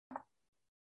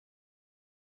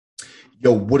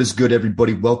Yo, what is good,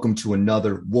 everybody? Welcome to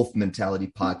another Wolf Mentality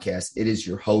podcast. It is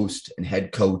your host and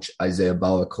head coach, Isaiah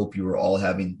Ballack. Hope you are all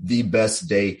having the best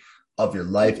day of your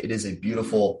life. It is a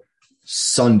beautiful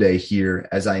Sunday here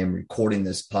as I am recording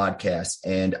this podcast.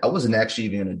 And I wasn't actually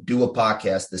even going to do a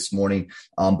podcast this morning,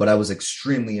 but I was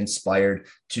extremely inspired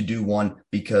to do one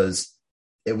because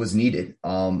it was needed.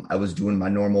 I was doing my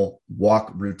normal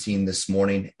walk routine this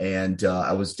morning, and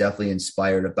I was definitely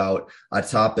inspired about a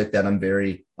topic that I'm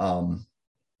very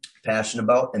passionate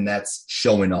about, and that's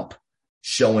showing up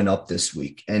this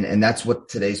week. And that's what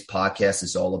today's podcast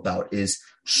is all about, is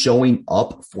showing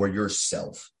up for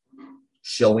yourself.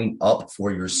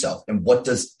 And what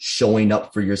does showing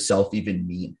up for yourself even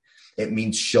mean? It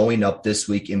means showing up this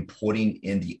week and putting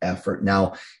in the effort.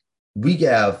 Now, we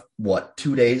have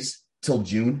 2 days till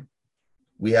June.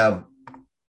 We have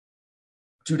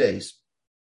 2 days.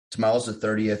 Tomorrow's the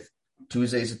 30th,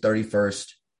 Tuesday's the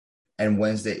 31st, and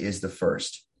Wednesday is the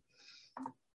 1st.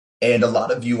 And a lot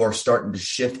of you are starting to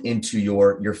shift into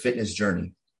your fitness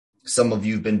journey. Some of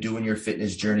you have been doing your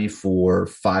fitness journey for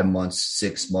 5 months,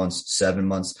 6 months, 7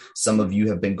 months. Some of you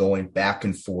have been going back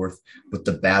and forth with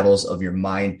the battles of your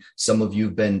mind. Some of you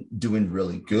have been doing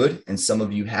really good, and some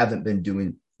of you haven't been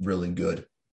doing really good.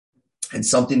 And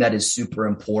something that is super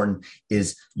important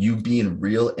is you being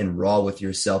real and raw with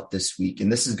yourself this week.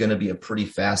 And this is going to be a pretty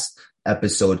fast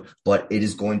episode, but it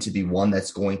is going to be one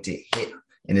that's going to hit.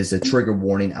 And as a trigger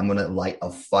warning, I'm going to light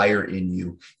a fire in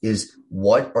you. Is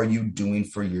what are you doing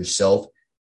for yourself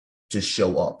to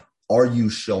show up? Are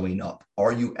you showing up?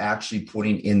 Are you actually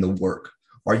putting in the work?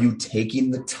 Are you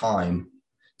taking the time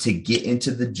to get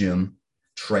into the gym,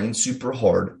 train super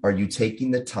hard? Are you taking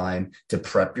the time to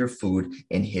prep your food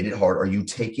and hit it hard? Are you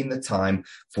taking the time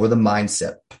for the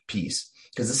mindset piece?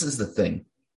 Because this is the thing.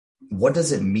 What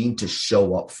does it mean to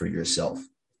show up for yourself?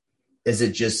 Is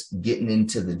it just getting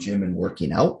into the gym and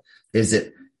working out? Is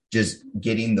it just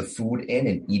getting the food in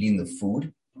and eating the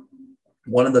food?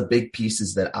 One of the big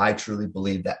pieces that I truly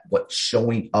believe that what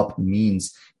showing up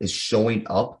means is showing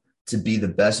up to be the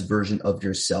best version of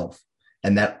yourself.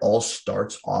 And that all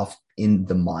starts off in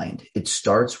the mind. It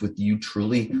starts with you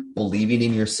truly believing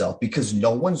in yourself, because no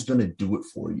one's going to do it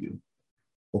for you.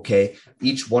 Okay.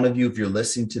 Each one of you, if you're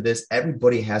listening to this,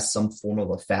 everybody has some form of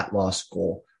a fat loss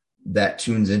goal that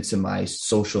tunes into my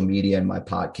social media and my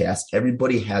podcast.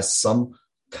 Everybody has some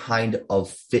kind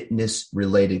of fitness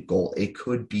related goal. It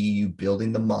could be you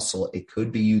building the muscle. It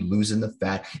could be you losing the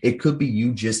fat. It could be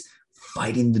you just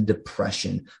fighting the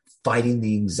depression, fighting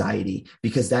the anxiety,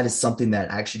 because that is something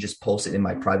that I actually just posted in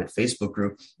my private Facebook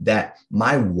group, that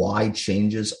my why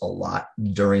changes a lot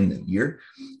during the year.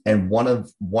 And one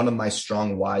of my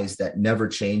strong whys that never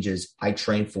changes, I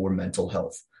train for mental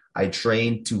health. I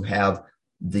train to have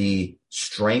the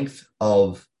strength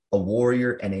of a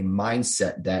warrior and a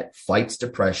mindset that fights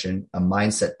depression, a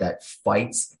mindset that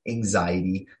fights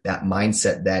anxiety, that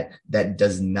mindset that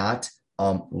does not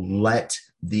let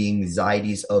the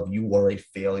anxieties of you are a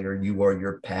failure, you are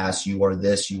your past, you are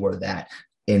this, you are that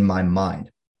in my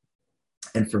mind.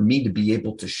 And for me to be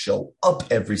able to show up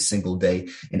every single day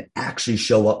and actually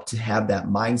show up to have that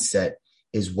mindset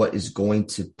is what is going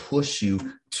to push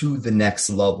you to the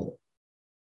next level.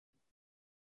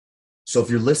 So if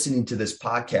you're listening to this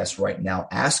podcast right now,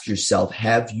 ask yourself,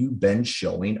 have you been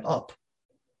showing up?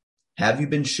 Have you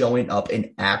been showing up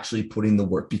and actually putting the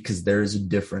work? Because there is a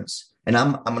difference. And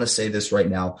I'm going to say this right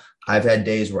now. I've had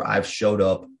days where I've showed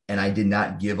up and I did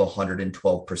not give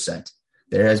 112%.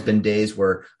 There has been days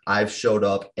where I've showed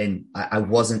up and I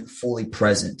wasn't fully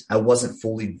present. I wasn't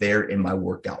fully there in my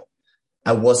workout.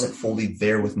 I wasn't fully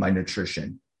there with my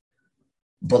nutrition.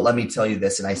 But let me tell you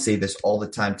this, and I say this all the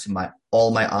time to all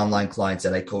my online clients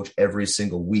that I coach every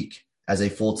single week as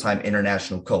a full-time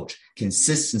international coach: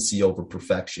 consistency over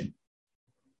perfection.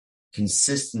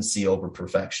 Consistency over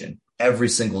perfection every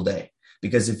single day.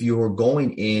 Because if you are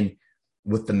going in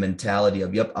with the mentality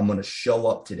of, yep, I'm going to show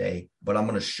up today, but I'm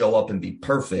going to show up and be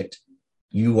perfect,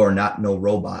 you are not no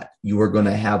robot. You are going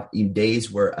to have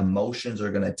days where emotions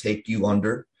are going to take you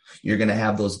under. You're going to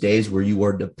have those days where you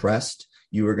are depressed.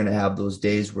 You are going to have those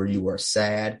days where you are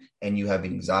sad and you have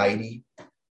anxiety.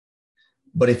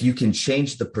 But if you can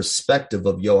change the perspective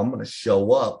of, I'm going to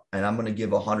show up and I'm going to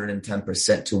give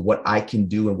 110% to what I can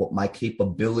do and what my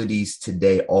capabilities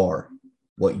today are,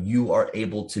 what you are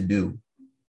able to do.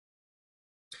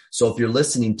 So if you're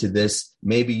listening to this,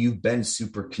 maybe you've been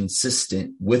super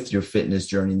consistent with your fitness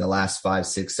journey in the last 5,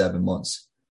 6, 7 months,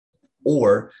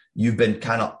 or you've been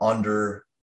kind of under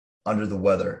the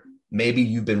weather. Maybe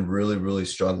you've been really, really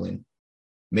struggling.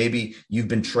 Maybe you've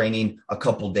been training a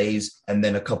couple days and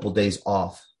then a couple days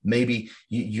off. Maybe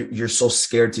you're so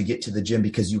scared to get to the gym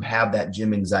because you have that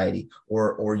gym anxiety,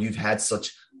 or you've had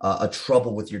such a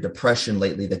trouble with your depression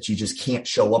lately that you just can't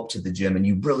show up to the gym and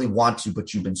you really want to,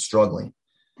 but you've been struggling.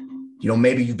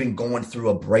 Maybe you've been going through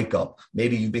a breakup.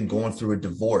 Maybe you've been going through a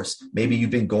divorce. Maybe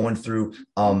you've been going through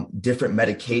different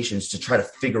medications to try to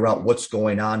figure out what's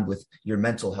going on with your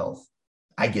mental health.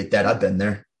 I get that. I've been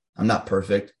there. I'm not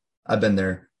perfect. I've been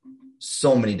there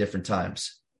so many different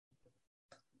times.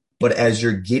 But as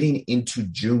you're getting into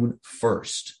June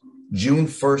 1st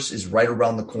is right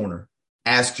around the corner.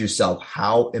 Ask yourself,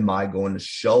 how am I going to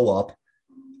show up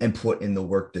and put in the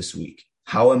work this week?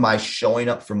 How am I showing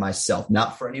up for myself,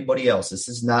 not for anybody else? This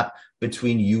is not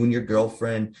between you and your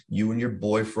girlfriend, you and your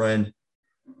boyfriend,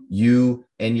 you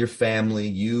and your family,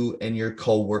 you and your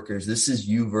coworkers. This is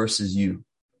you versus you.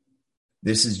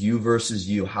 This is you versus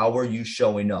you. How are you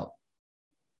showing up?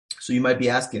 So you might be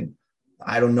asking,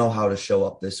 I don't know how to show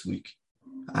up this week.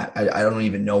 I don't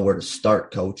even know where to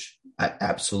start, coach. I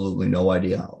absolutely no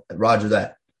idea how. Roger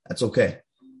that. That's okay.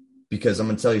 Because I'm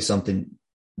going to tell you something.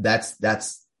 That's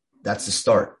the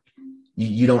start.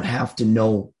 You don't have to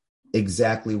know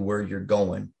exactly where you're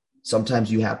going.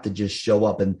 Sometimes you have to just show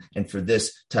up. And for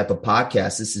this type of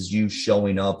podcast, this is you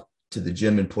showing up to the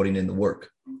gym and putting in the work.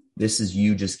 This is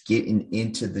you just getting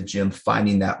into the gym,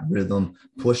 finding that rhythm,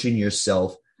 pushing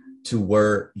yourself to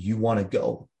where you want to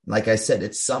go. Like I said,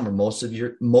 it's summer. Most of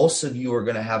you are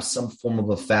going to have some form of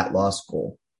a fat loss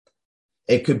goal.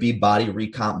 It could be body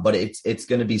recomp, but it's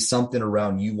going to be something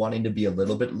around you wanting to be a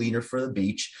little bit leaner for the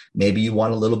beach. Maybe you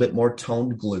want a little bit more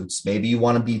toned glutes. Maybe you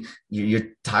want to be, you're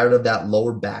tired of that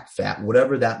lower back fat,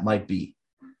 whatever that might be.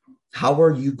 How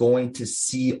are you going to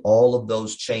see all of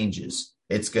those changes?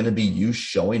 It's going to be you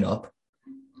showing up,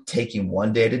 taking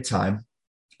one day at a time,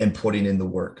 and putting in the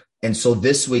work. And so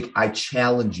this week, I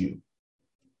challenge you.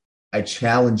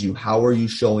 How are you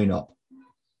showing up?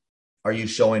 Are you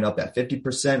showing up at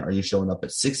 50%? Are you showing up at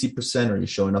 60%? Are you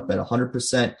showing up at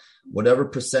 100%? Whatever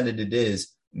percentage it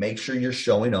is, make sure you're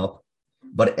showing up.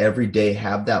 But every day,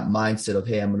 have that mindset of,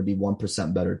 hey, I'm going to be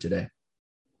 1% better today.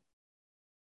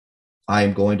 I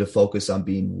am going to focus on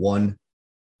being 1%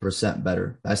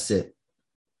 better. That's it.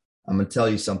 I'm going to tell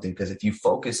you something, because if you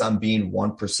focus on being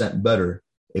 1% better,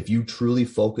 if you truly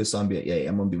focus on being, hey,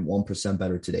 I'm going to be 1%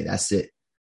 better today. That's it.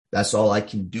 That's all I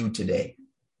can do today.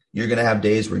 You're going to have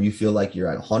days where you feel like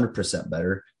you're at 100%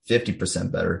 better,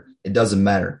 50% better. It doesn't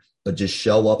matter, but just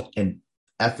show up and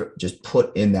effort, just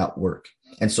put in that work.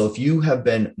 And so if you have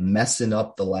been messing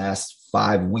up the last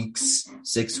 5 weeks,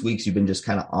 6 weeks, you've been just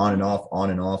kind of on and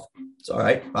off. It's all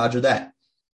right. Roger that.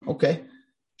 Okay.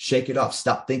 Shake it off.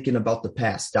 Stop thinking about the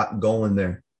past. Stop going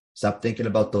there. Stop thinking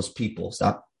about those people.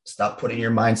 Stop putting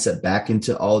your mindset back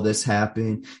into, oh, this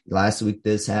happened. Last week,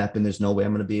 this happened. There's no way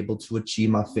I'm going to be able to achieve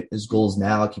my fitness goals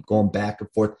now. I keep going back and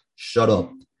forth. Shut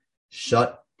up.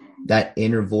 Shut that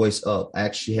inner voice up. I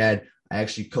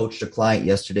actually coached a client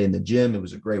yesterday in the gym. It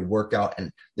was a great workout.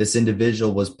 And this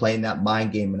individual was playing that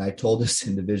mind game. And I told this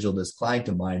client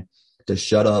of mine, to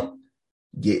shut up,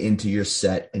 get into your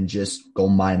set, and just go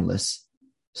mindless.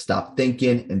 Stop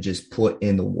thinking and just put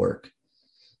in the work.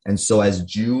 And so as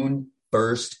June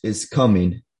 1st is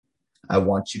coming, I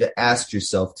want you to ask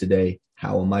yourself today,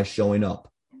 how am I showing up?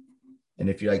 And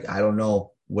if you're like, I don't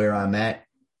know where I'm at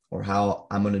or how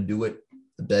I'm going to do it,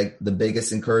 the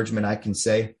biggest encouragement I can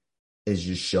say is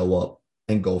just show up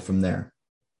and go from there.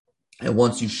 And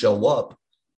once you show up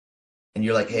and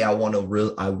you're like, hey, I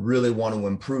really want to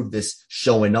improve this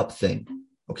showing up thing.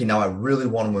 Okay, now I really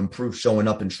want to improve showing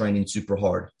up and training super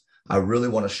hard. I really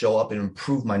want to show up and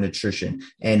improve my nutrition.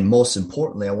 And most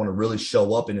importantly, I want to really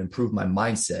show up and improve my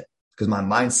mindset, because my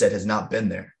mindset has not been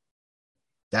there.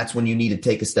 That's when you need to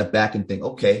take a step back and think,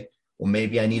 okay, well,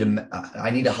 maybe I need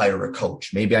to hire a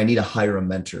coach. Maybe I need to hire a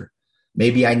mentor.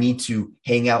 Maybe I need to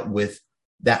hang out with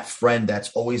that friend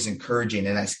that's always encouraging.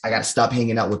 And I got to stop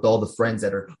hanging out with all the friends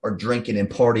that are drinking and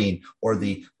partying, or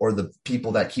the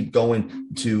people that keep going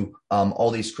to all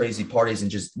these crazy parties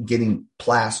and just getting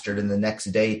plastered. And the next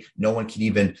day, no one can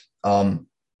even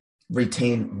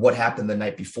retain what happened the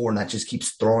night before. And that just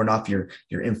keeps throwing off your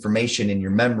information and your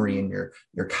memory and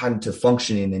your cognitive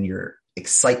functioning and your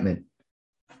excitement.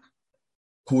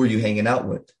 Who are you hanging out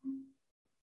with?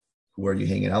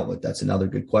 That's another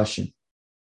good question.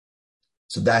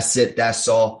 So that's it. That's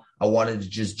all. I wanted to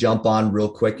just jump on real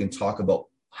quick and talk about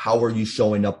how are you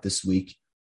showing up this week,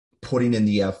 putting in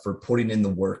the effort, putting in the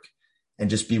work, and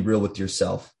just be real with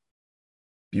yourself.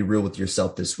 Be real with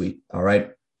yourself this week. All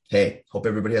right. Hey, hope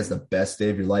everybody has the best day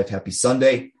of your life. Happy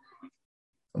Sunday.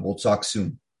 And we'll talk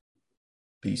soon.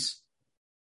 Peace.